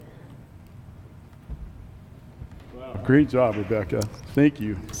Great job, Rebecca. Thank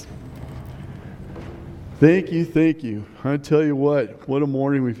you. Thank you. I tell you what a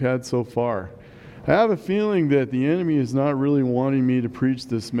morning we've had so far. I have a feeling that the enemy is not really wanting me to preach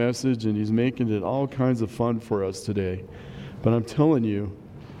this message, and he's making it all kinds of fun for us today. But I'm telling you,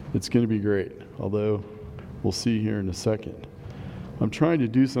 it's going to be great, although we'll see here in a second. I'm trying to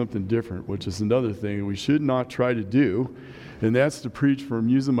do something different, which is another thing we should not try to do, and that's to preach from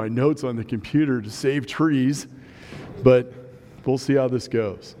using my notes on the computer to save trees, but we'll see how this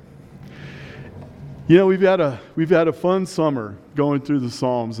goes. You know, we've had a fun summer going through the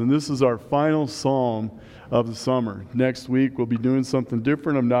Psalms, and this is our final psalm of the summer. Next week we'll be doing something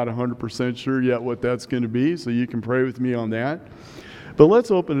different. I'm not 100% sure yet what that's going to be, so you can pray with me on that. But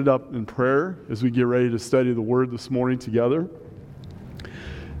let's open it up in prayer as we get ready to study the Word this morning together.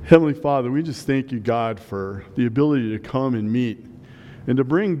 Heavenly Father, we just thank you, God, for the ability to come and meet and to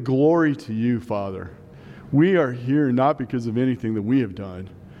bring glory to you, Father. We are here not because of anything that we have done,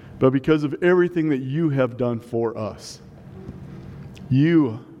 but because of everything that you have done for us.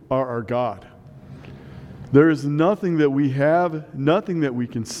 You are our God. There is nothing that we have, nothing that we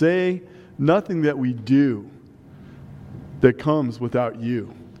can say, nothing that we do that comes without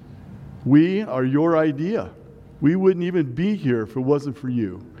you. We are your idea. We wouldn't even be here if it wasn't for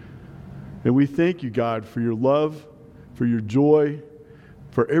you. And we thank you, God, for your love, for your joy,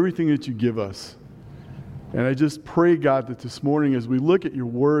 for everything that you give us. And I just pray, God, that this morning as we look at your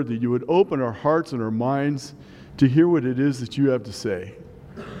word, that you would open our hearts and our minds to hear what it is that you have to say.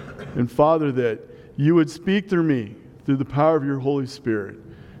 And Father, that you would speak through me, through the power of your Holy Spirit,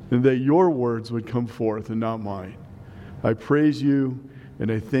 and that your words would come forth and not mine. I praise you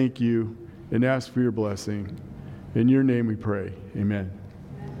and I thank you and ask for your blessing. In your name we pray. Amen.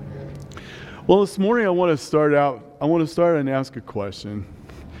 Well, this morning I want to start and ask a question.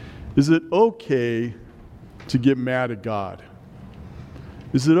 Is it okay to get mad at God?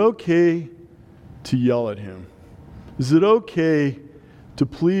 Is it okay to yell at him? Is it okay to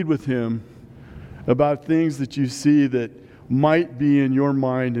plead with him about things that you see that might be in your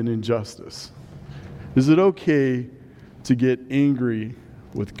mind an injustice? Is it okay to get angry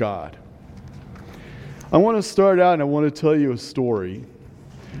with God? I want to start out and I want to tell you a story.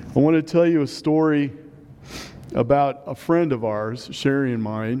 I want to tell you a story about a friend of ours, Sherry and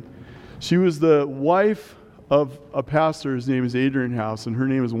mine. She was the wife of a pastor. His name is Adrian House, and her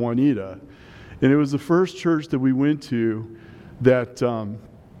name is Juanita. And it was the first church that we went to that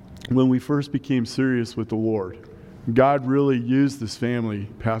when we first became serious with the Lord. God really used this family,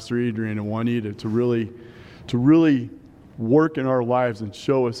 Pastor Adrian and Juanita, to really work in our lives and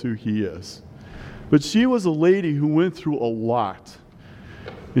show us who he is. But she was a lady who went through a lot.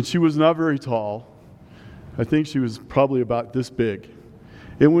 And she was not very tall. I think she was probably about this big.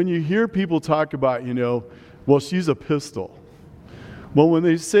 And when you hear people talk about, well, she's a pistol. Well, when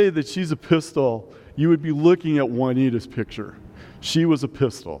they say that she's a pistol, you would be looking at Juanita's picture. She was a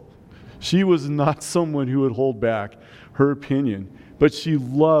pistol. She was not someone who would hold back her opinion, but she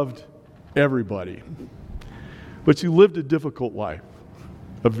loved everybody. But she lived a difficult life,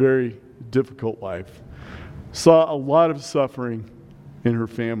 a very difficult life. Saw a lot of suffering in her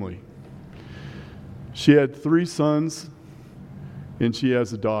family. She had 3 sons, and she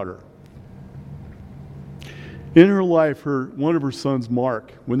has a daughter. In her life, one of her sons,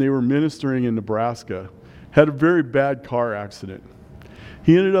 Mark, when they were ministering in Nebraska, had a very bad car accident.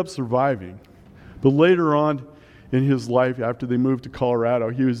 He ended up surviving, but later on in his life, after they moved to Colorado,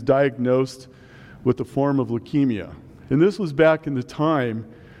 he was diagnosed with a form of leukemia. And this was back in the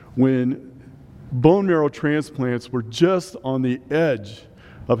time when bone marrow transplants were just on the edge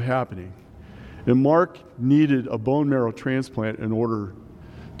of happening. And Mark needed a bone marrow transplant in order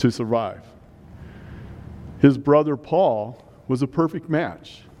to survive. His brother Paul was a perfect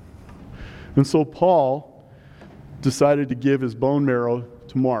match. And so Paul decided to give his bone marrow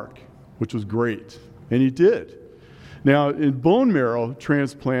to Mark, which was great. And he did. Now, in bone marrow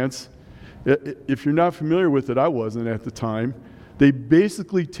transplants, if you're not familiar with it, I wasn't at the time, they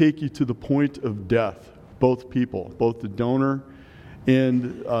basically take you to the point of death, both people, both the donor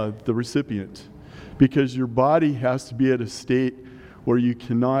and the recipient, because your body has to be at a state where you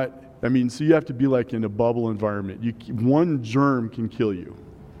cannot, so you have to be like in a bubble environment. One germ can kill you.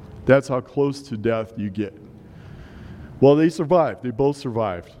 That's how close to death you get. Well, they survived. They both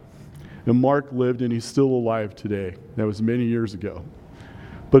survived. And Mark lived, and he's still alive today. That was many years ago.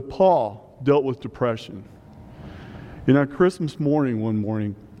 But Paul dealt with depression. And on Christmas morning, one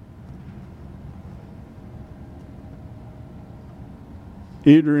morning,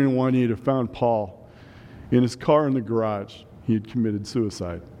 Adrian and Juanita found Paul in his car in the garage. He had committed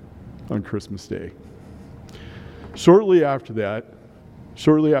suicide on Christmas Day. Shortly after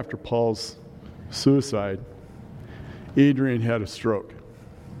Paul's suicide, Adrian had a stroke,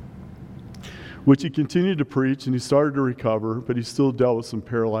 which he continued to preach, and he started to recover, but he still dealt with some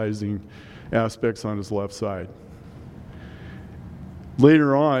paralyzing aspects on his left side.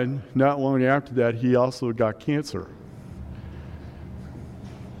 Later on, not long after that, he also got cancer.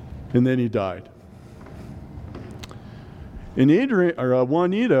 And then he died. And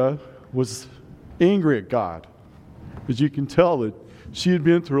Juanita was angry at God. As you can tell, that she had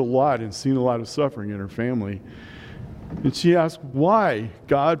been through a lot and seen a lot of suffering in her family. And she asked, why,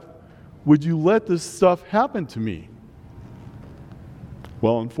 God, would you let this stuff happen to me?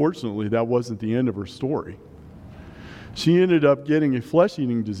 Well, unfortunately, that wasn't the end of her story. She ended up getting a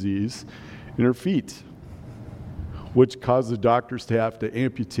flesh-eating disease in her feet, which caused the doctors to have to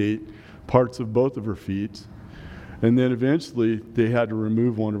amputate parts of both of her feet. And then eventually, they had to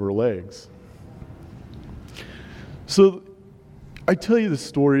remove one of her legs. So I tell you this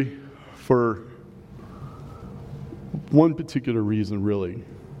story for one particular reason, really.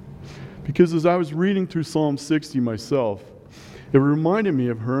 Because as I was reading through Psalm 60 myself, it reminded me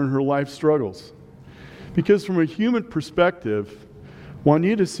of her and her life struggles. Because from a human perspective,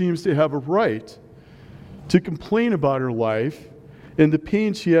 Juanita seems to have a right to complain about her life and the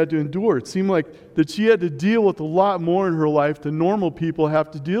pain she had to endure. It seemed like that she had to deal with a lot more in her life than normal people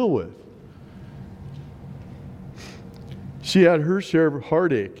have to deal with. She had her share of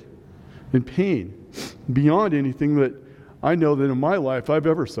heartache and pain beyond anything that I know that in my life I've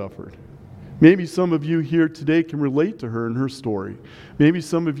ever suffered. Maybe some of you here today can relate to her and her story. Maybe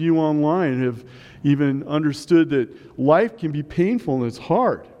some of you online have even understood that life can be painful and it's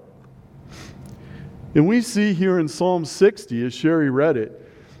hard. And we see here in Psalm 60, as Sherry read it,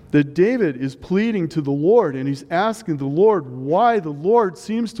 that David is pleading to the Lord, and he's asking the Lord why the Lord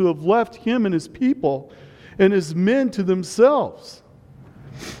seems to have left him and his people and his men to themselves.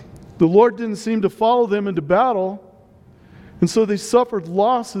 The Lord didn't seem to follow them into battle, and so they suffered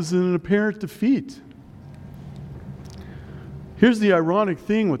losses and an apparent defeat. Here's the ironic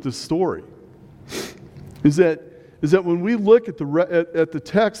thing with this story, is that when we look at the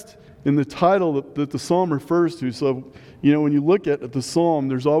text in the title that the psalm refers to, so when you look at the psalm,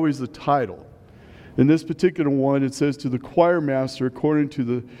 there's always the title. In this particular one, it says, to the choir master, according to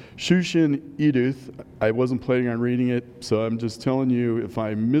the Shushan Eduth. I wasn't planning on reading it, so I'm just telling you, if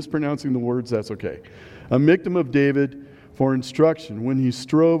I'm mispronouncing the words, that's okay. A miktam of David for instruction, when he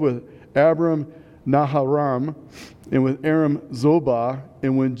strove with Abram Naharam and with Aram Zobah,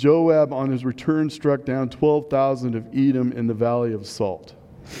 and when Joab on his return struck down 12,000 of Edom in the valley of Salt.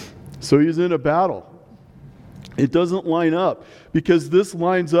 So he's in a battle. It doesn't line up, because this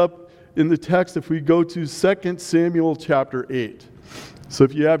lines up in the text if we go to 2 Samuel chapter 8. So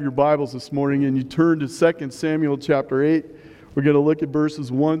if you have your Bibles this morning and you turn to 2 Samuel chapter 8, we're going to look at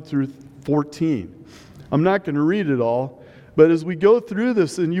verses 1 through 14. I'm not going to read it all, but as we go through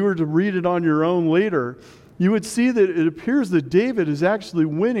this and you were to read it on your own later, you would see that it appears that David is actually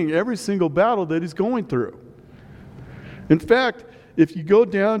winning every single battle that he's going through. In fact, if you go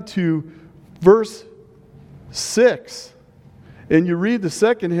down to verse 6, and you read the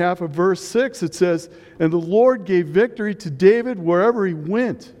second half of verse 6, it says, and the Lord gave victory to David wherever he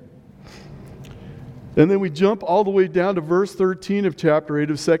went. And then we jump all the way down to verse 13 of chapter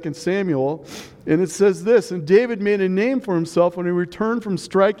 8 of 2 Samuel, and it says this, and David made a name for himself when he returned from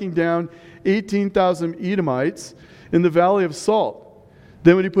striking down 18,000 Edomites in the valley of Salt.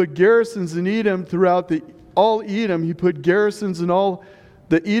 Then when he put garrisons in Edom throughout all Edom, he put garrisons, and all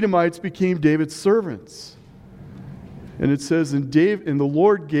the Edomites became David's servants. And it says, and the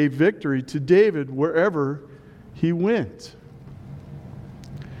Lord gave victory to David wherever he went.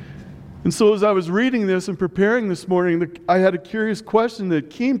 And so as I was reading this and preparing this morning, I had a curious question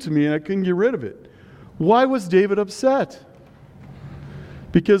that came to me and I couldn't get rid of it. Why was David upset?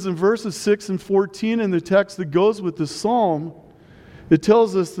 Because in verses 6 and 14 in the text that goes with the psalm, it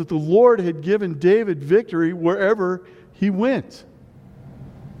tells us that the Lord had given David victory wherever he went.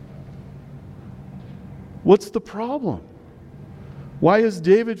 What's the problem? Why is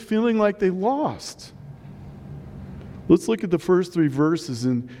David feeling like they lost? Let's look at the first 3 verses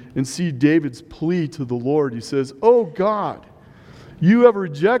and see David's plea to the Lord. He says, "Oh God, you have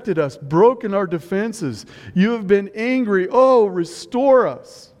rejected us, broken our defenses. You have been angry. Oh, restore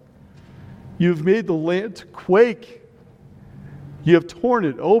us. You have made the land to quake. You have torn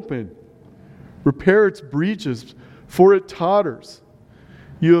it open. Repair its breaches, for it totters.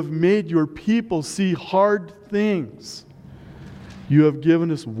 You have made your people see hard things. You have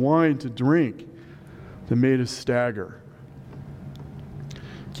given us wine to drink that made us stagger."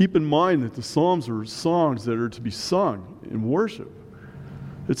 Keep in mind that the Psalms are songs that are to be sung in worship.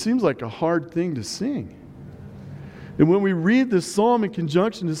 It seems like a hard thing to sing. And when we read this psalm in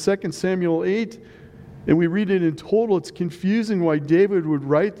conjunction to 2 Samuel 8, and we read it in total, it's confusing why David would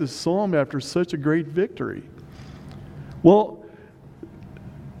write this psalm after such a great victory. Well,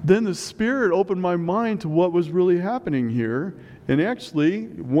 then the Spirit opened my mind to what was really happening here. And actually,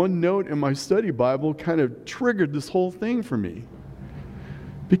 one note in my study Bible kind of triggered this whole thing for me.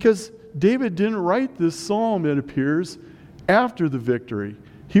 Because David didn't write this psalm, it appears, after the victory.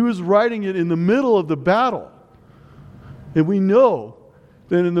 He was writing it in the middle of the battle. And we know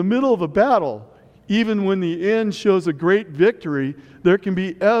that in the middle of a battle, even when the end shows a great victory, there can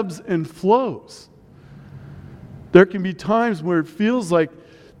be ebbs and flows. There can be times where it feels like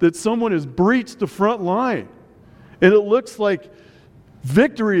that someone has breached the front line. And it looks like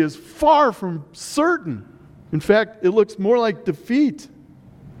victory is far from certain. In fact, it looks more like defeat.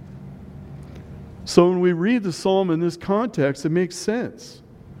 So when we read the psalm in this context, it makes sense.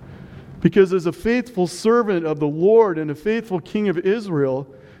 Because as a faithful servant of the Lord and a faithful king of Israel,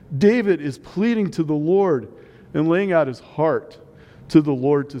 David is pleading to the Lord and laying out his heart to the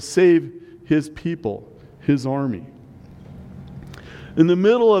Lord to save his people, his army. In the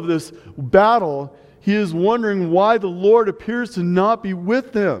middle of this battle, he is wondering why the Lord appears to not be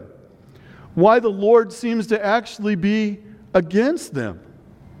with them, why the Lord seems to actually be against them,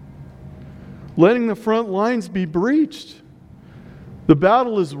 letting the front lines be breached. The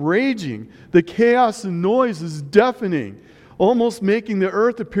battle is raging. The chaos and noise is deafening, almost making the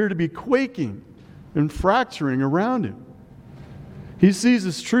earth appear to be quaking and fracturing around him. He sees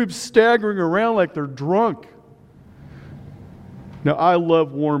his troops staggering around like they're drunk. Now, I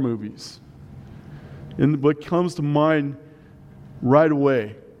love war movies. And what comes to mind right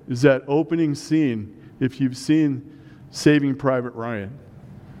away is that opening scene, if you've seen Saving Private Ryan,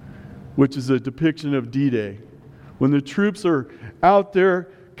 which is a depiction of D-Day. When the troops are out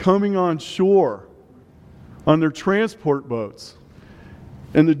there coming on shore on their transport boats,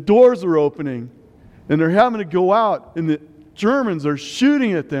 and the doors are opening, and they're having to go out, and the Germans are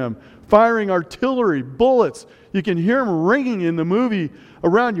shooting at them, firing artillery, bullets. You can hear them ringing in the movie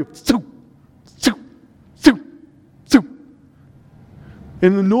around you.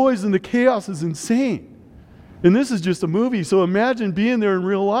 And the noise and the chaos is insane. And this is just a movie, so imagine being there in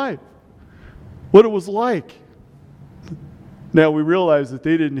real life. What it was like. Now we realize that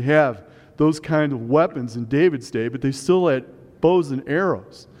they didn't have those kind of weapons in David's day, but they still had bows and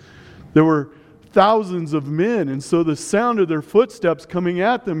arrows. There were thousands of men, and so the sound of their footsteps coming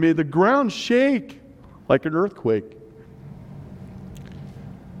at them made the ground shake like an earthquake.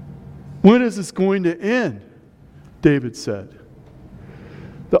 When is this going to end? David said.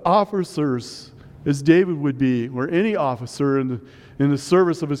 The officers, as David would be, or any officer in the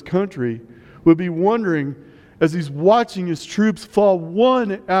service of his country, would be wondering as he's watching his troops fall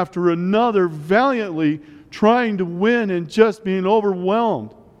one after another, valiantly trying to win and just being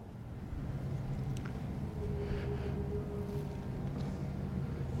overwhelmed.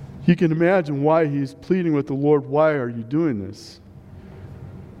 You can imagine why he's pleading with the Lord, why are you doing this?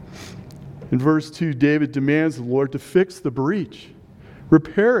 In verse 2, David demands the Lord to fix the breach,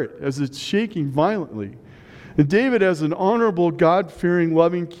 repair it as it's shaking violently. And David, as an honorable, God-fearing,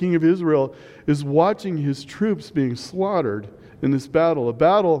 loving king of Israel, is watching his troops being slaughtered in this battle, a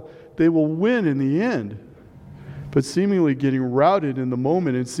battle they will win in the end, but seemingly getting routed in the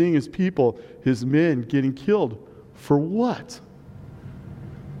moment and seeing his people, his men, getting killed. For what?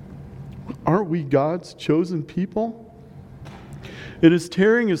 Aren't we God's chosen people? It is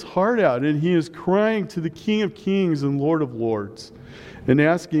tearing his heart out, and he is crying to the King of Kings and Lord of Lords and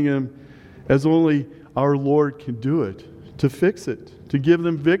asking him, as only our Lord can do it, to fix it, to give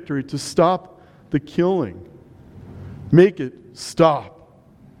them victory, to stop the killing. Make it stop.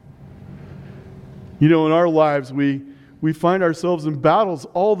 You know, in our lives, we find ourselves in battles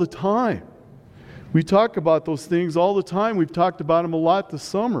all the time. We talk about those things all the time. We've talked about them a lot this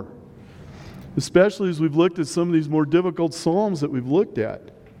summer, especially as we've looked at some of these more difficult Psalms that we've looked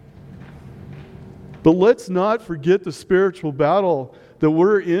at. But let's not forget the spiritual battle that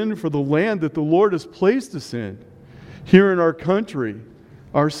we're in for the land that the Lord has placed us in, here in our country,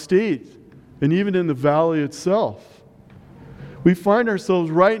 our state, and even in the valley itself. We find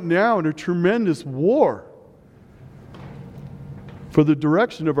ourselves right now in a tremendous war for the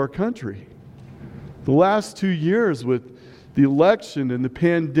direction of our country. The last 2 years with the election and the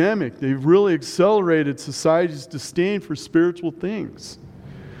pandemic, they've really accelerated society's disdain for spiritual things,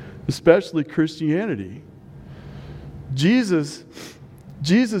 especially Christianity. Jesus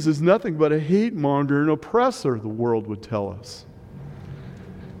is nothing but a hate monger and oppressor, the world would tell us.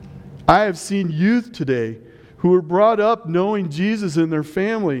 I have seen youth today who were brought up knowing Jesus in their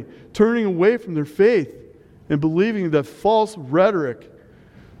family, turning away from their faith and believing the false rhetoric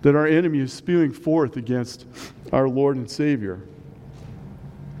that our enemy is spewing forth against our Lord and Savior.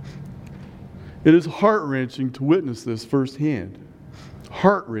 It is heart-wrenching to witness this firsthand.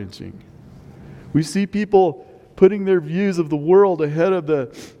 Heart-wrenching. We see people putting their views of the world ahead of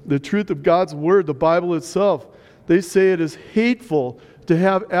the truth of God's Word, the Bible itself. They say it is hateful to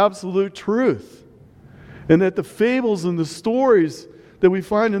have absolute truth, and that the fables and the stories that we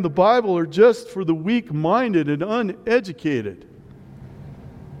find in the Bible are just for the weak-minded and uneducated.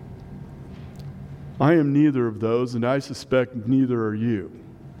 I am neither of those, and I suspect neither are you.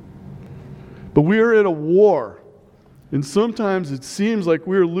 But we are at a war, and sometimes it seems like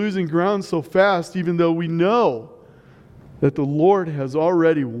we are losing ground so fast, even though we know that the Lord has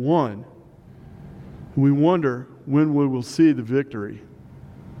already won. And we wonder when we will see the victory.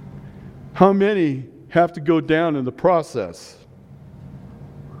 How many have to go down in the process?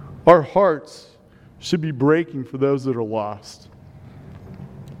 Our hearts should be breaking for those that are lost.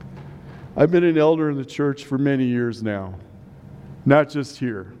 I've been an elder in the church for many years now, not just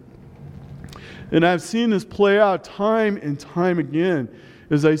here. And I've seen this play out time and time again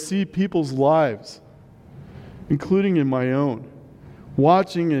as I see people's lives, including in my own,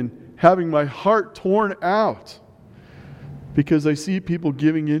 watching and having my heart torn out because I see people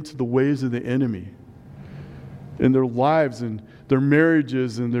giving into the ways of the enemy in their lives and their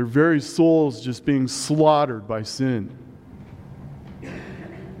marriages and their very souls just being slaughtered by sin.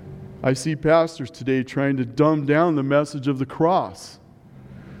 I see pastors today trying to dumb down the message of the cross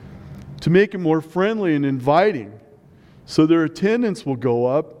to make it more friendly and inviting so their attendance will go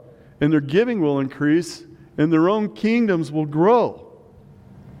up and their giving will increase and their own kingdoms will grow.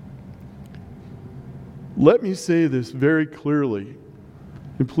 Let me say this very clearly,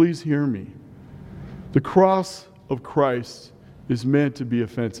 and please hear me. The cross of Christ is meant to be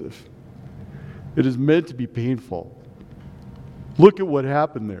offensive. It is meant to be painful. Look at what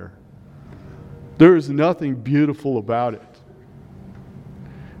happened there. There is nothing beautiful about it.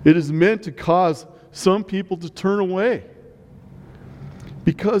 It is meant to cause some people to turn away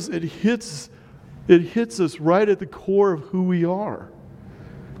because it hits us right at the core of who we are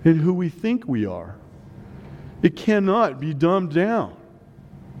and who we think we are. It cannot be dumbed down.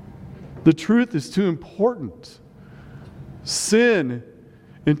 The truth is too important. Sin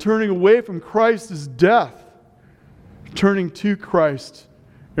and turning away from Christ is death. Turning to Christ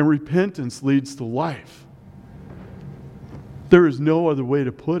and repentance leads to life. There is no other way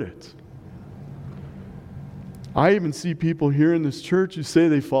to put it. I even see people here in this church who say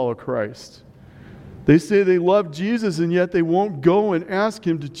they follow Christ. They say they love Jesus, and yet they won't go and ask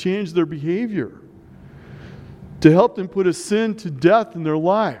Him to change their behavior, to help them put a sin to death in their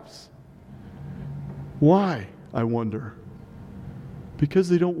lives. Why, I wonder? Because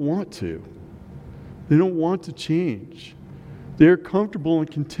they don't want to. They don't want to change. They are comfortable and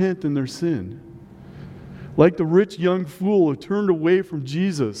content in their sin. Like the rich young fool who turned away from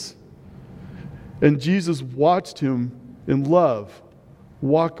Jesus, and Jesus watched him in love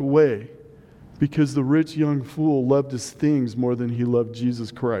walk away because the rich young fool loved his things more than he loved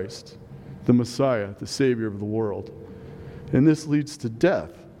Jesus Christ, the Messiah, the Savior of the world. And this leads to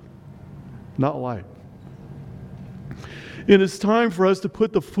death, not life. It is time for us to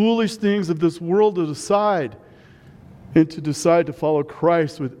put the foolish things of this world aside and to decide to follow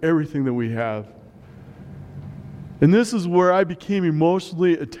Christ with everything that we have. And this is where I became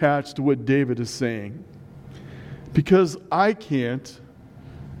emotionally attached to what David is saying. Because I can't,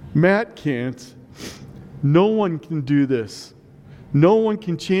 Matt can't, no one can do this. No one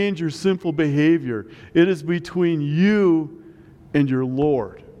can change your sinful behavior. It is between you and your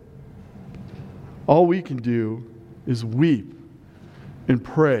Lord. All we can do is weep and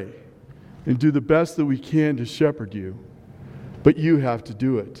pray and do the best that we can to shepherd you. But you have to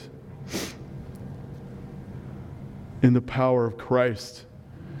do it. In the power of Christ,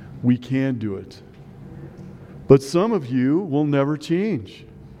 we can do it. But some of you will never change.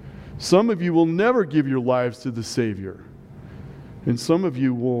 Some of you will never give your lives to the Savior. And some of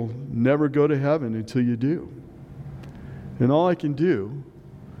you will never go to heaven until you do. And all I can do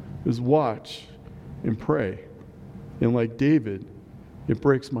is watch and pray. And like David, it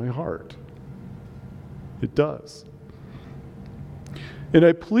breaks my heart. It does. And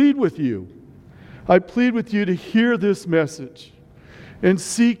I plead with you to hear this message and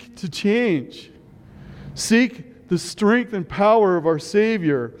seek to change. Seek the strength and power of our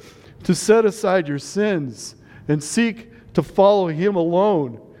Savior to set aside your sins and seek to follow Him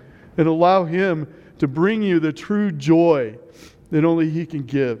alone and allow Him to bring you the true joy that only He can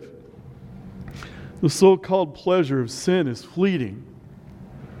give. The so-called pleasure of sin is fleeting,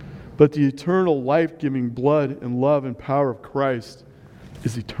 but the eternal, life-giving blood and love and power of Christ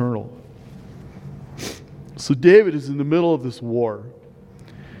is eternal. So David is in the middle of this war,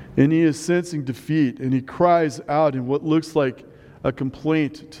 and he is sensing defeat, and he cries out in what looks like a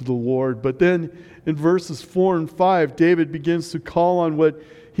complaint to the Lord. But then in verses 4 and 5, David begins to call on what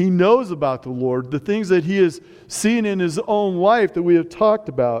he knows about the Lord, the things that he has seen in his own life that we have talked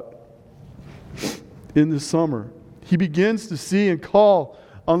about in the summer. He begins to see and call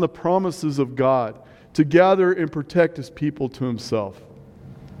on the promises of God to gather and protect his people to himself.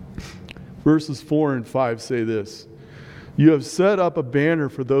 Verses 4 and 5 say this: "You have set up a banner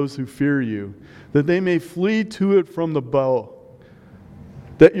for those who fear you, that they may flee to it from the bow,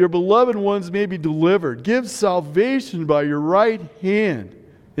 that your beloved ones may be delivered. Give salvation by your right hand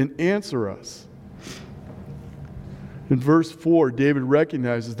and answer us." In verse 4, David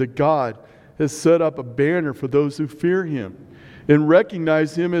recognizes that God has set up a banner for those who fear him and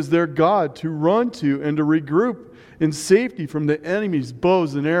recognize him as their God to run to and to regroup in safety from the enemy's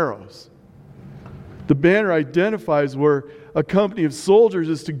bows and arrows. The banner identifies where a company of soldiers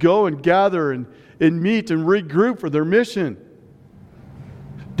is to go and gather and meet and regroup for their mission.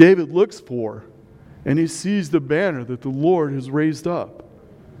 David looks for and he sees the banner that the Lord has raised up.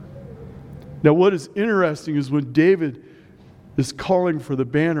 Now, what is interesting is when David is calling for the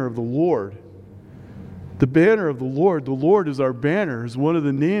banner of the Lord, the banner of the Lord is our banner, is one of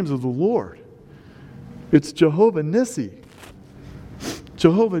the names of the Lord. It's Jehovah Nissi.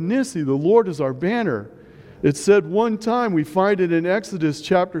 Jehovah Nissi, the Lord is our banner. It's said one time, we find it in Exodus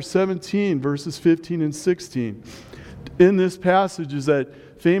chapter 17, verses 15 and 16. In this passage is that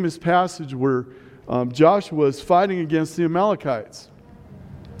famous passage where Joshua is fighting against the Amalekites.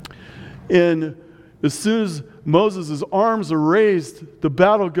 And as soon as Moses' arms are raised, the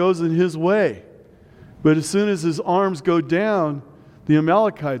battle goes in his way. But as soon as his arms go down, the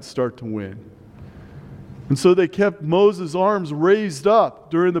Amalekites start to win. And so they kept Moses' arms raised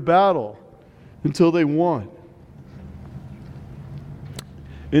up during the battle until they won.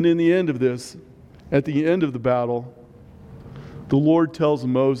 And in the end of this, at the end of the battle, the Lord tells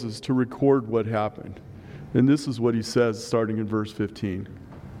Moses to record what happened. And this is what he says starting in verse 15.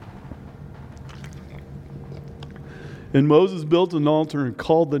 "And Moses built an altar and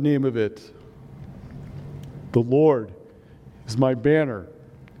called the name of it, 'The Lord is my banner,'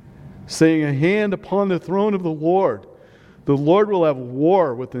 saying, 'A hand upon the throne of the Lord. The Lord will have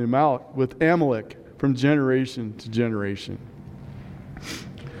war with Amalek from generation to generation.'"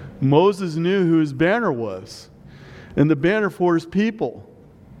 Moses knew who his banner was, and the banner for his people.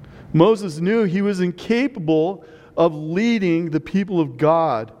 Moses knew he was incapable of leading the people of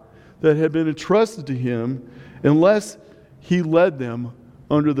God that had been entrusted to him unless he led them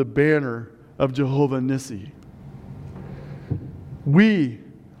under the banner of Jehovah Nissi. We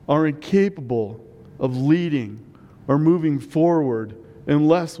are incapable of leading or moving forward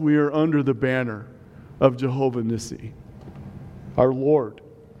unless we are under the banner of Jehovah Nissi, our Lord,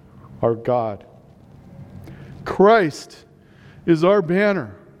 our God. Christ is our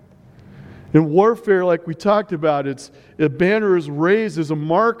banner. In warfare, like we talked about, a banner is raised as a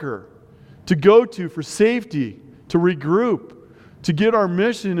marker to go to for safety, to regroup, to get our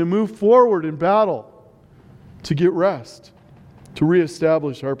mission and move forward in battle, to get rest, to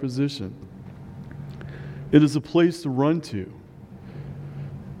reestablish our position. It is a place to run to.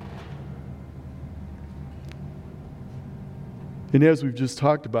 And as we've just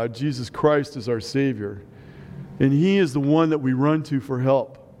talked about, Jesus Christ is our Savior. And He is the one that we run to for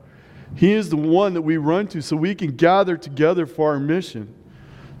help. He is the one that we run to so we can gather together for our mission,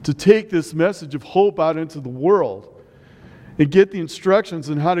 to take this message of hope out into the world and get the instructions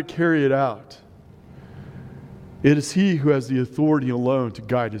on how to carry it out. It is He who has the authority alone to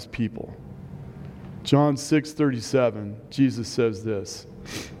guide His people. John 6:37, Jesus says this,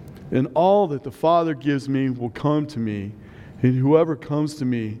 "And all that the Father gives me will come to me, and whoever comes to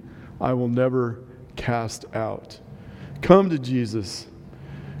me, I will never cast out." Come to Jesus.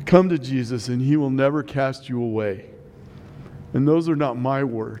 Come to Jesus, and He will never cast you away. And those are not my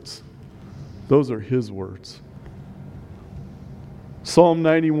words. Those are His words. Psalm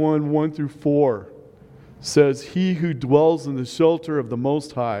 91, 1 through 4 says, "He who dwells in the shelter of the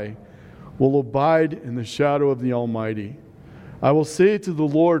Most High will abide in the shadow of the Almighty. I will say to the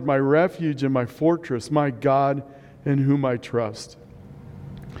Lord, my refuge and my fortress, my God in whom I trust.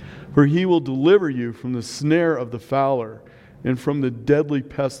 For He will deliver you from the snare of the fowler and from the deadly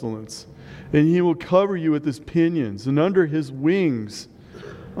pestilence. And He will cover you with His pinions, and under His wings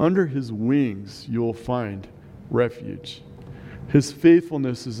you will find refuge. His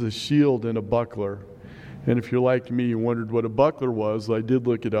faithfulness is a shield and a buckler. And if you're like me, you wondered what a buckler was, I did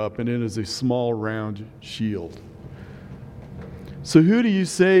look it up, and it is a small round shield. So who do you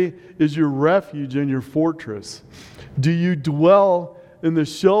say is your refuge and your fortress? Do you dwell in the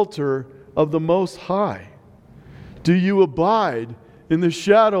shelter of the Most High? Do you abide in the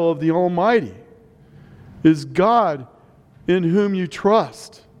shadow of the Almighty? Is God in whom you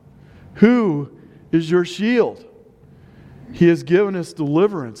trust? Who is your shield? He has given us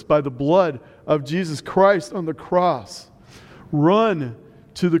deliverance by the blood of Jesus Christ on the cross. Run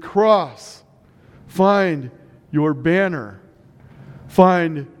to the cross. Find your banner.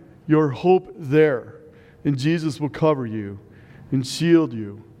 Find your hope there. And Jesus will cover you and shield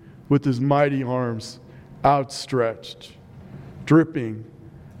you with his mighty arms outstretched, dripping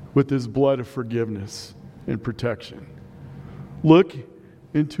with his blood of forgiveness and protection. Look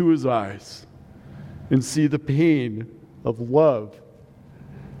into his eyes and see the pain of love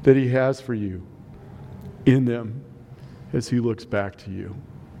that he has for you in them as he looks back to you.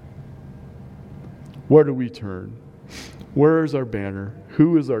 Where do we turn? Where is our banner?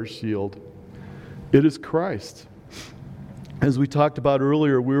 Who is our shield? It is Christ. As we talked about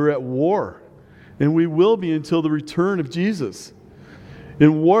earlier, we were at war, and we will be until the return of Jesus.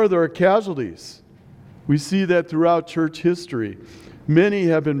 In war, there are casualties. We see that throughout church history. Many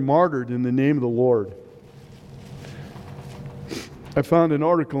have been martyred in the name of the Lord. I found an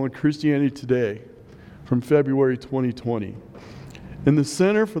article in Christianity Today from February 2020. In the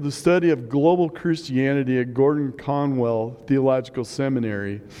Center for the Study of Global Christianity at Gordon Conwell Theological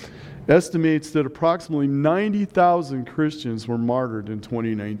Seminary estimates that approximately 90,000 Christians were martyred in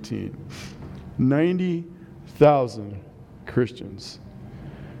 2019. 90,000 Christians.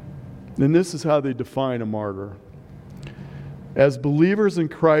 And this is how they define a martyr. As believers in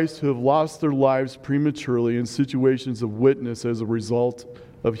Christ who have lost their lives prematurely in situations of witness as a result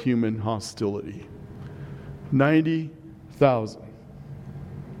of human hostility. 90,000.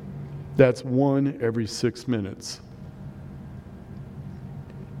 That's one every 6 minutes.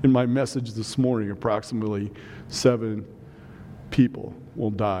 In my message this morning, approximately 7 people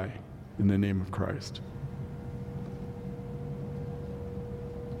will die in the name of Christ.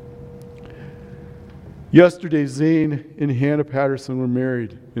 Yesterday, Zane and Hannah Patterson were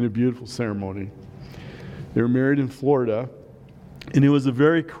married in a beautiful ceremony. They were married in Florida, and it was a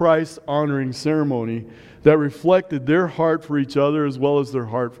very Christ-honoring ceremony that reflected their heart for each other as well as their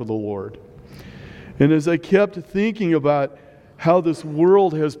heart for the Lord. And as I kept thinking about how this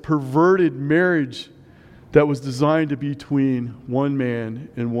world has perverted marriage that was designed to be between one man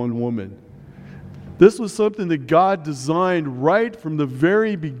and one woman, this was something that God designed right from the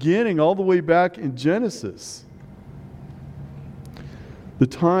very beginning, all the way back in Genesis. The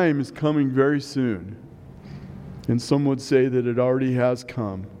time is coming very soon, and some would say that it already has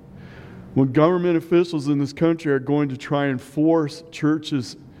come, when government officials in this country are going to try and force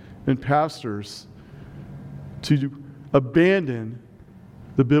churches and pastors to abandon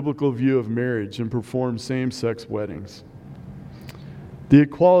the biblical view of marriage and perform same-sex weddings. The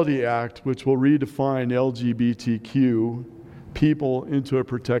Equality Act, which will redefine LGBTQ people into a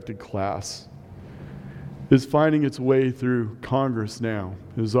protected class, is finding its way through Congress now.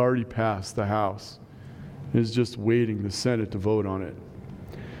 It has already passed the House. It is just waiting the Senate to vote on it.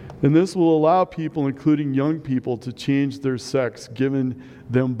 And this will allow people, including young people, to change their sex given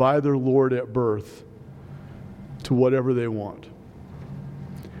them by their Lord at birth to whatever they want.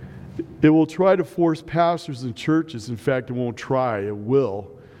 It will try to force pastors and churches, in fact, it won't try, it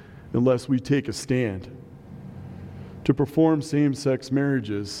will, unless we take a stand, to perform same-sex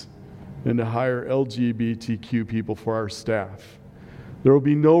marriages and to hire LGBTQ people for our staff. There will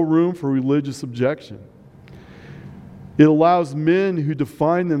be no room for religious objection. It allows men who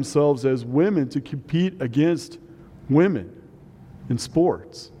define themselves as women to compete against women in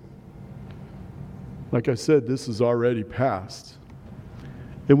sports. Like I said, this is already passed.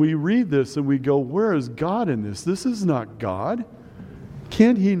 And we read this and we go, where is God in this? This is not God.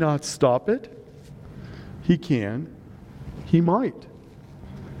 Can he not stop it? He can. He might.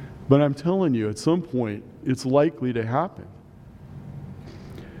 But I'm telling you, at some point, it's likely to happen.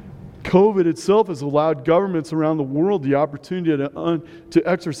 COVID itself has allowed governments around the world the opportunity to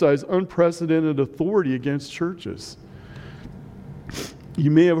exercise unprecedented authority against churches.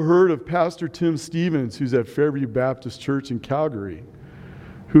 You may have heard of Pastor Tim Stevens, who's at Fairview Baptist Church in Calgary,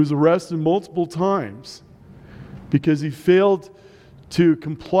 who's arrested multiple times because he failed to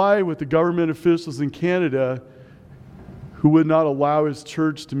comply with the government officials in Canada who would not allow his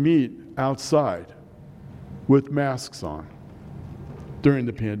church to meet outside with masks on during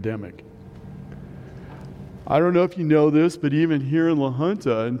the pandemic. I don't know if you know this, but even here in La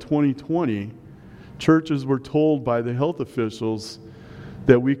Junta in 2020, churches were told by the health officials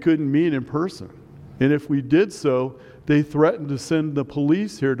that we couldn't meet in person. And if we did so, they threatened to send the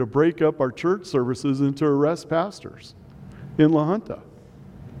police here to break up our church services and to arrest pastors in La Junta.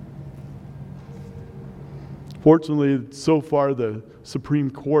 Fortunately, so far the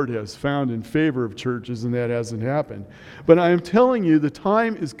Supreme Court has found in favor of churches, and that hasn't happened. But I am telling you, the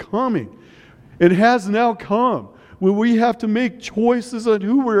time is coming. It has now come when we have to make choices on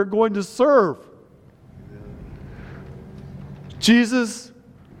who we're going to serve. Jesus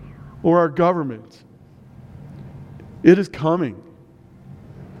or our government. It is coming.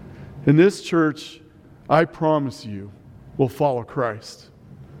 And this church, I promise you, will follow Christ.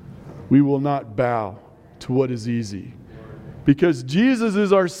 We will not bow to what is easy. Because Jesus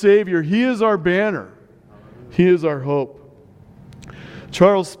is our Savior. He is our banner. He is our hope.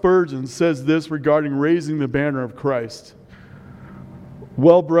 Charles Spurgeon says this regarding raising the banner of Christ.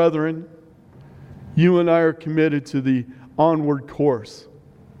 Well, brethren, you and I are committed to the onward course.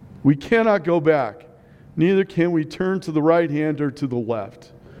 We cannot go back. Neither can we turn to the right hand or to the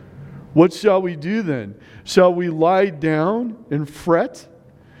left. What shall we do then? Shall we lie down and fret?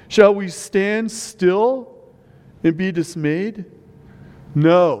 Shall we stand still and be dismayed?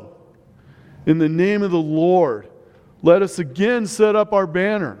 No. In the name of the Lord, let us again set up our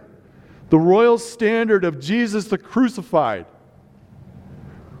banner, the royal standard of Jesus the crucified.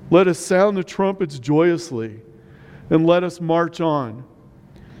 Let us sound the trumpets joyously, and let us march on,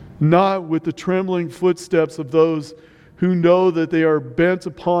 not with the trembling footsteps of those who know that they are bent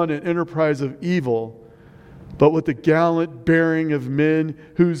upon an enterprise of evil, but with the gallant bearing of men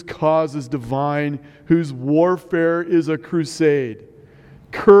whose cause is divine, whose warfare is a crusade.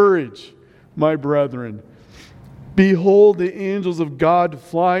 Courage, my brethren. Behold, the angels of God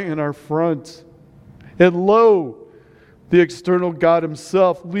fly in our front. And lo, the external God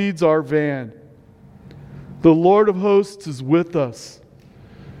himself leads our van. The Lord of hosts is with us.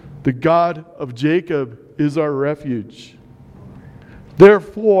 The God of Jacob is our refuge.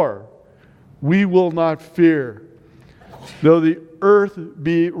 Therefore, we will not fear, though the earth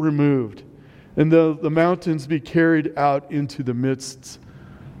be removed, and though the mountains be carried out into the midst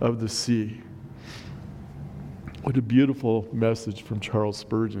of the sea. What a beautiful message from Charles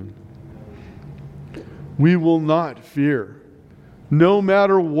Spurgeon. We will not fear, no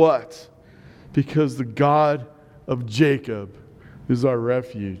matter what, because the God of Jacob is our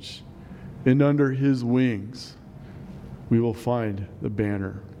refuge, and under his wings we will find the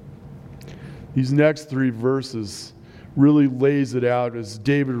banner. These next 3 verses really lays it out as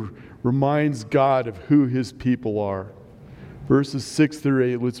David reminds God of who his people are. Verses 6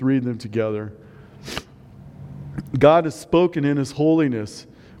 through 8, let's read them together. God has spoken in his holiness.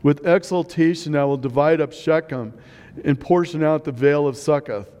 With exultation I will divide up Shechem and portion out the vale of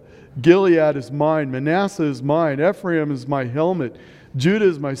Succoth. Gilead is mine, Manasseh is mine, Ephraim is my helmet, Judah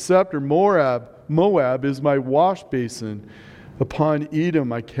is my scepter, Moab is my wash basin. Upon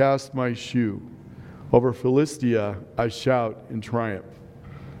Edom I cast my shoe. Over Philistia I shout in triumph.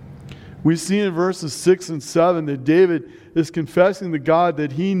 We see in verses 6 and 7 that David is confessing to God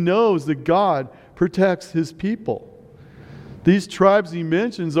that he knows that God protects his people. These tribes he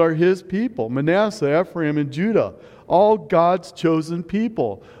mentions are his people, Manasseh, Ephraim, and Judah, all God's chosen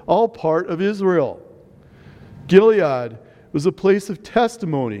people, all part of Israel. Gilead was a place of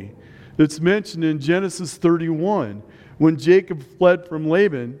testimony that's mentioned in Genesis 31, when Jacob fled from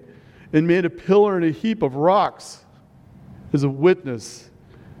Laban and made a pillar and a heap of rocks as a witness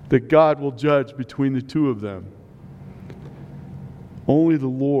that God will judge between the two of them. Only the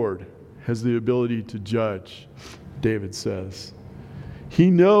Lord has the ability to judge, David says. He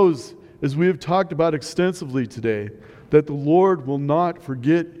knows, as we have talked about extensively today, that the Lord will not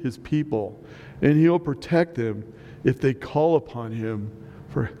forget his people, and he will protect them if they call upon him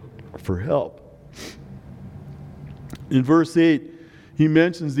for help. In verse 8, he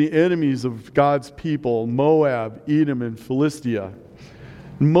mentions the enemies of God's people, Moab, Edom, and Philistia.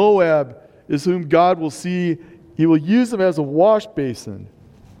 Moab is whom God will see. He will use them as a wash basin.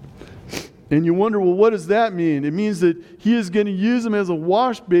 And you wonder, well, what does that mean? It means that he is going to use them as a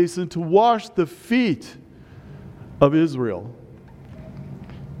wash basin to wash the feet of Israel.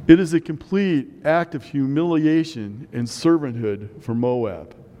 It is a complete act of humiliation and servanthood for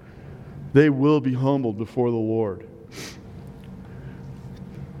Moab. They will be humbled before the Lord.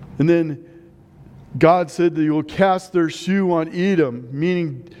 And then God said that he will cast their shoe on Edom,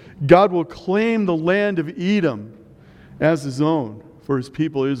 meaning God will claim the land of Edom as his own for his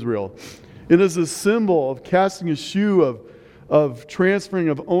people Israel. It is a symbol of casting a shoe, of transferring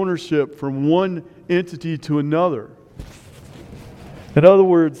of ownership from one entity to another. In other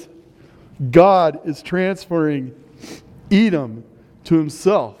words, God is transferring Edom to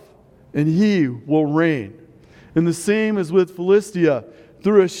himself, and he will reign. And the same as with Philistia,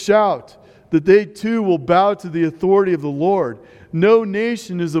 through a shout that they too will bow to the authority of the Lord. No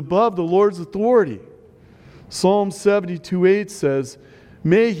nation is above the Lord's authority. Psalm 72:8 says,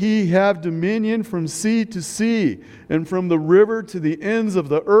 "May he have dominion from sea to sea, and from the river to the ends of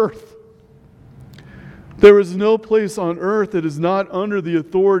the earth." There is no place on earth that is not under the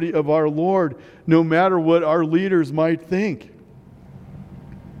authority of our Lord, no matter what our leaders might think.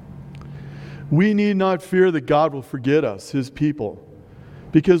 We need not fear that God will forget us, his people,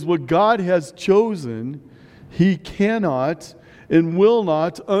 because what God has chosen, he cannot and will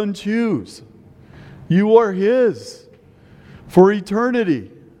not unchoose. You are his for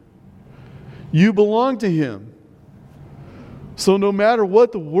eternity. You belong to him. So no matter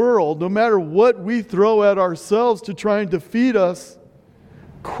what the world, no matter what we throw at ourselves to try and defeat us,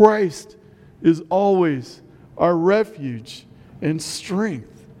 Christ is always our refuge and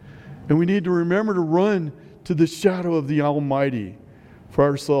strength. And we need to remember to run to the shadow of the Almighty for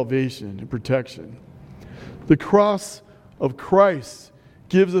our salvation and protection. The cross of Christ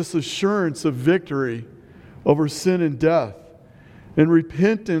gives us assurance of victory over sin and death. And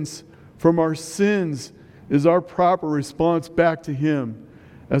repentance from our sins is our proper response back to him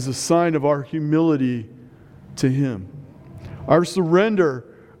as a sign of our humility to him. Our surrender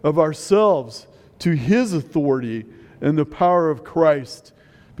of ourselves to his authority and the power of Christ,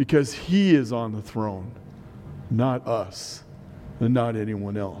 because he is on the throne, not us and not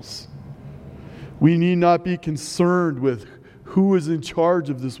anyone else. We need not be concerned with who is in charge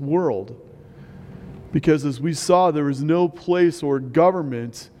of this world, because as we saw, there is no place or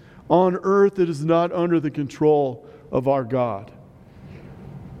government on earth that is not under the control of our God.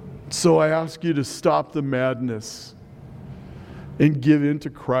 So I ask you to stop the madness and give in to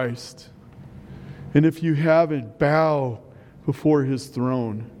Christ. And if you haven't, bow before his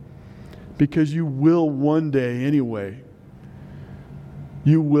throne, because you will one day anyway.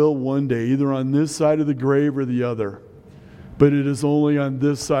 You will one day, either on this side of the grave or the other. But it is only on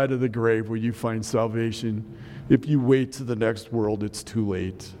this side of the grave where you find salvation. If you wait to the next world, it's too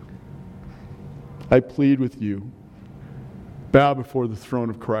late. I plead with you, bow before the throne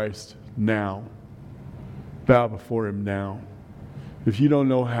of Christ now. Bow before him now. If you don't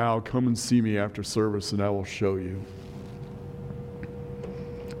know how, come and see me after service and I will show you.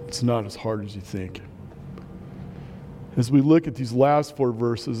 It's not as hard as you think. As we look at these last four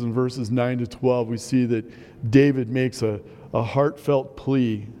verses, in verses 9 to 12, we see that David makes a heartfelt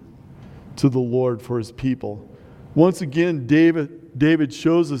plea to the Lord for his people. Once again, David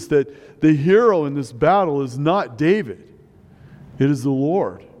shows us that the hero in this battle is not David. It is the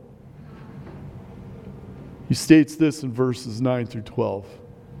Lord. He states this in verses 9 through 12.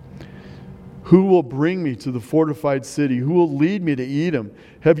 Who will bring me to the fortified city? Who will lead me to Edom?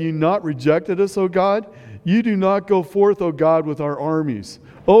 Have you not rejected us, O God? You do not go forth, O God, with our armies.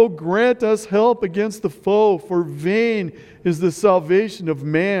 O grant us help against the foe, for vain is the salvation of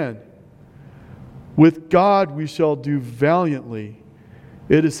man. With God we shall do valiantly.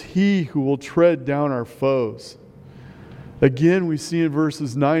 It is he who will tread down our foes. Again, we see in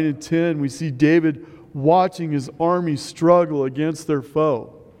verses 9 and 10, we see David watching his army struggle against their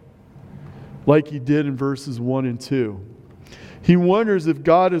foe, like he did in verses 1 and 2. He wonders if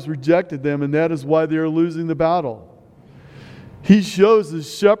God has rejected them, and that is why they are losing the battle. He shows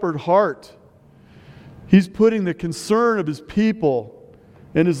his shepherd heart. He's putting the concern of his people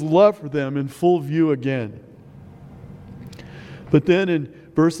and his love for them in full view again. But then in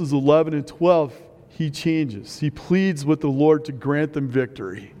verses 11 and 12, he changes. He pleads with the Lord to grant them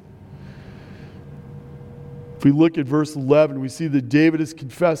victory. If we look at verse 11, we see that David is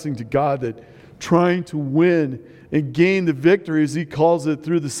confessing to God that trying to win and gain the victory, as he calls it,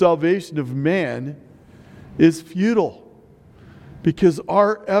 through the salvation of man is futile, because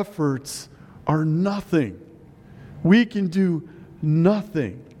our efforts are nothing. We can do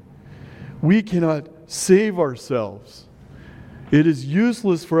nothing. We cannot save ourselves. It is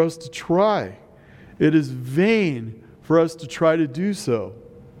useless for us to try. It is vain for us to try to do so.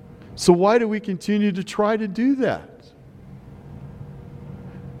 So why do we continue to try to do that?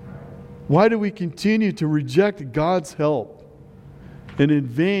 Why do we continue to reject God's help and in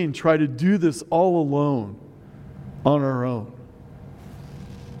vain try to do this all alone on our own?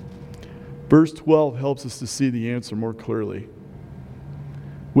 Verse 12 helps us to see the answer more clearly.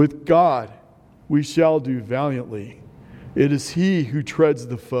 With God we shall do valiantly. It is he who treads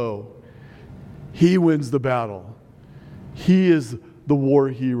the foe. He wins the battle. He is the war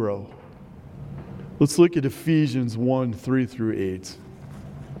hero. Let's look at Ephesians 1, 3 through 8.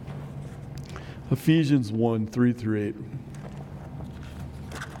 Ephesians 1, 3 through 8.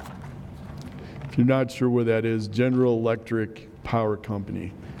 If you're not sure where that is, General Electric Power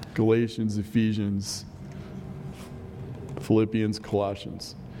Company. Galatians, Ephesians, Philippians,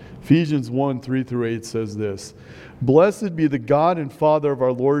 Colossians. Ephesians 1, 3 through 8 says this: Blessed be the God and Father of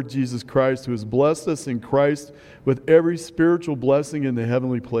our Lord Jesus Christ, who has blessed us in Christ with every spiritual blessing in the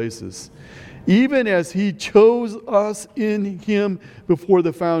heavenly places, even as he chose us in him before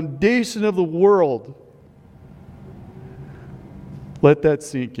the foundation of the world. Let that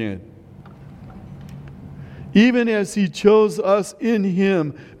sink in. Even as he chose us in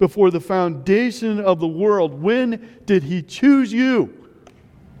him before the foundation of the world. When did he choose you?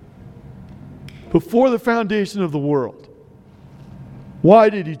 Before the foundation of the world. Why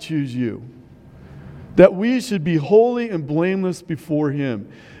did he choose you? That we should be holy and blameless before him.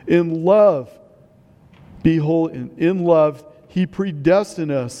 In love, be holy. In love, he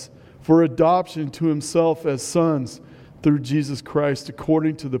predestined us for adoption to himself as sons through Jesus Christ,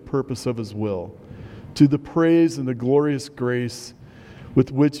 according to the purpose of his will, to the praise and the glorious grace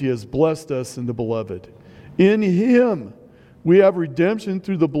with which he has blessed us in the beloved. In him we have redemption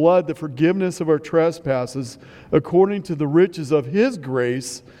through the blood, the forgiveness of our trespasses, according to the riches of his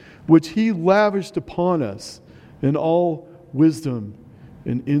grace, which he lavished upon us in all wisdom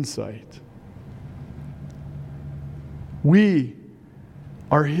and insight. We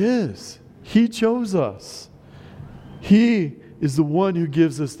are his. He chose us. He is the one who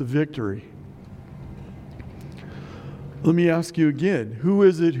gives us the victory. Let me ask you again, who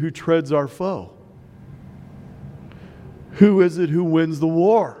is it who treads our foe? Who is it who wins the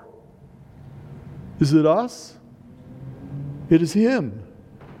war? Is it us? It is him.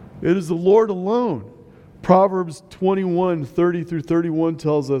 It is the Lord alone. Proverbs 21, 30 through 31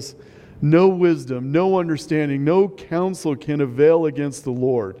 tells us, no wisdom, no understanding, no counsel can avail against the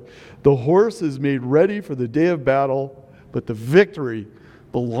Lord. The horse is made ready for the day of battle, but the victory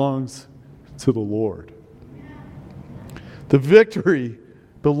belongs to the Lord. The victory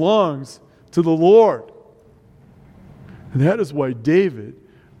belongs to the Lord. And that is why David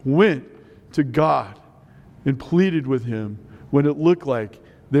went to God and pleaded with him when it looked like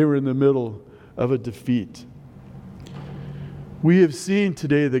they were in the middle of a defeat. We have seen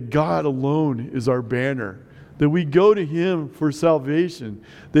today that God alone is our banner, that we go to him for salvation,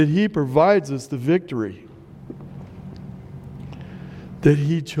 that he provides us the victory, that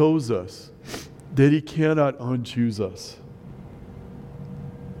he chose us, that he cannot unchoose us.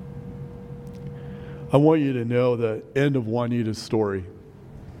 I want you to know the end of Juanita's story.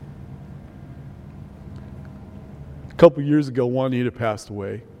 A couple years ago, Juanita passed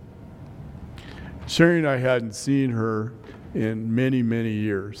away. Sherry and I hadn't seen her in many, many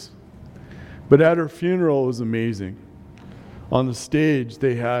years. But at her funeral, it was amazing. On the stage,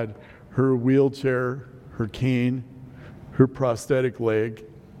 they had her wheelchair, her cane, her prosthetic leg,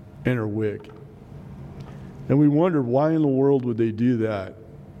 and her wig. And we wondered, why in the world would they do that?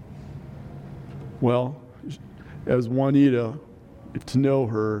 Well, as Juanita, to know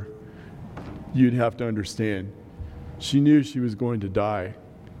her, you'd have to understand. She knew she was going to die,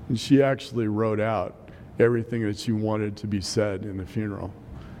 and she actually wrote out everything that she wanted to be said in the funeral,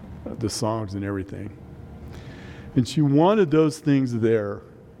 the songs and everything. And she wanted those things there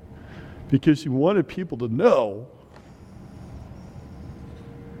because she wanted people to know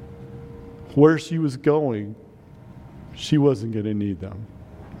where she was going, she wasn't going to need them.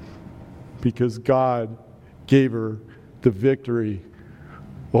 Because God gave her the victory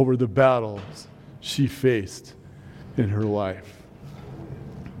over the battles she faced in her life.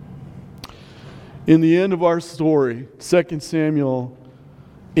 In the end of our story, 2 Samuel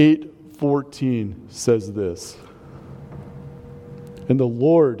 8:14 says this: And the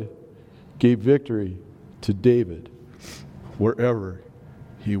Lord gave victory to David wherever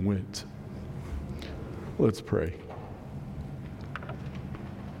he went. Let's pray.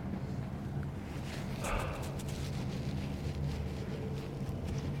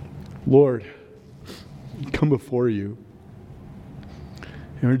 Lord, come before you.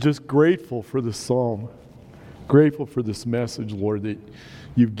 And we're just grateful for the psalm, grateful for this message, Lord, that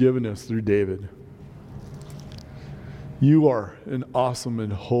you've given us through David. You are an awesome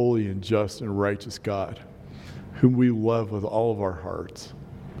and holy and just and righteous God, whom we love with all of our hearts.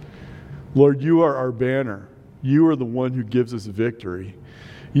 Lord, you are our banner. You are the one who gives us victory.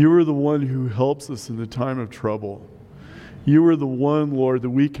 You are the one who helps us in the time of trouble. You are the one, Lord, that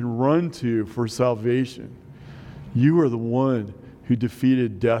we can run to for salvation. You are the one who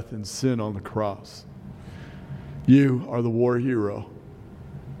defeated death and sin on the cross. You are the war hero.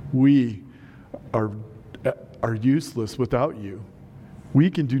 We are useless without you. We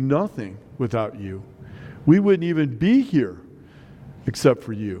can do nothing without you. We wouldn't even be here except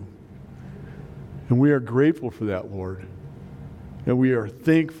for you. And we are grateful for that, Lord. And we are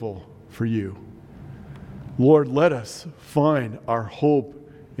thankful for you. Lord, let us find our hope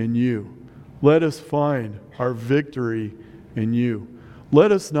in you. Let us find our victory in you.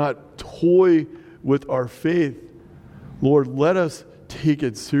 Let us not toy with our faith. Lord, let us take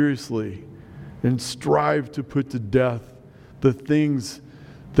it seriously and strive to put to death the things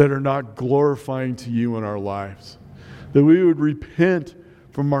that are not glorifying to you in our lives. That we would repent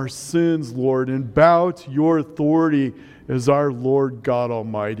from our sins, Lord, and bow to your authority as our Lord God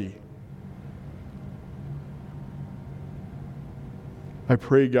Almighty. I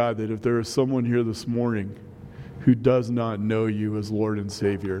pray, God, that if there is someone here this morning who does not know you as Lord and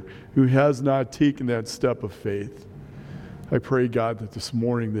Savior, who has not taken that step of faith, I pray, God, that this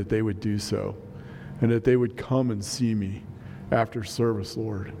morning that they would do so and that they would come and see me after service,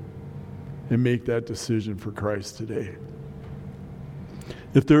 Lord, and make that decision for Christ today.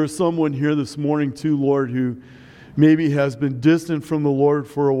 If there is someone here this morning too, Lord, who maybe has been distant from the Lord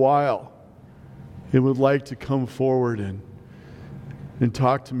for a while and would like to come forward and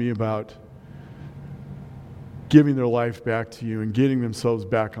talk to me about giving their life back to you and getting themselves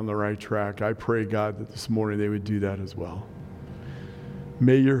back on the right track, I pray, God, that this morning they would do that as well.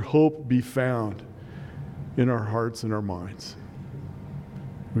 May your hope be found in our hearts and our minds.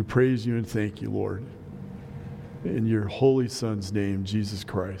 We praise you and thank you, Lord. In your holy Son's name, Jesus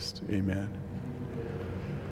Christ. Amen.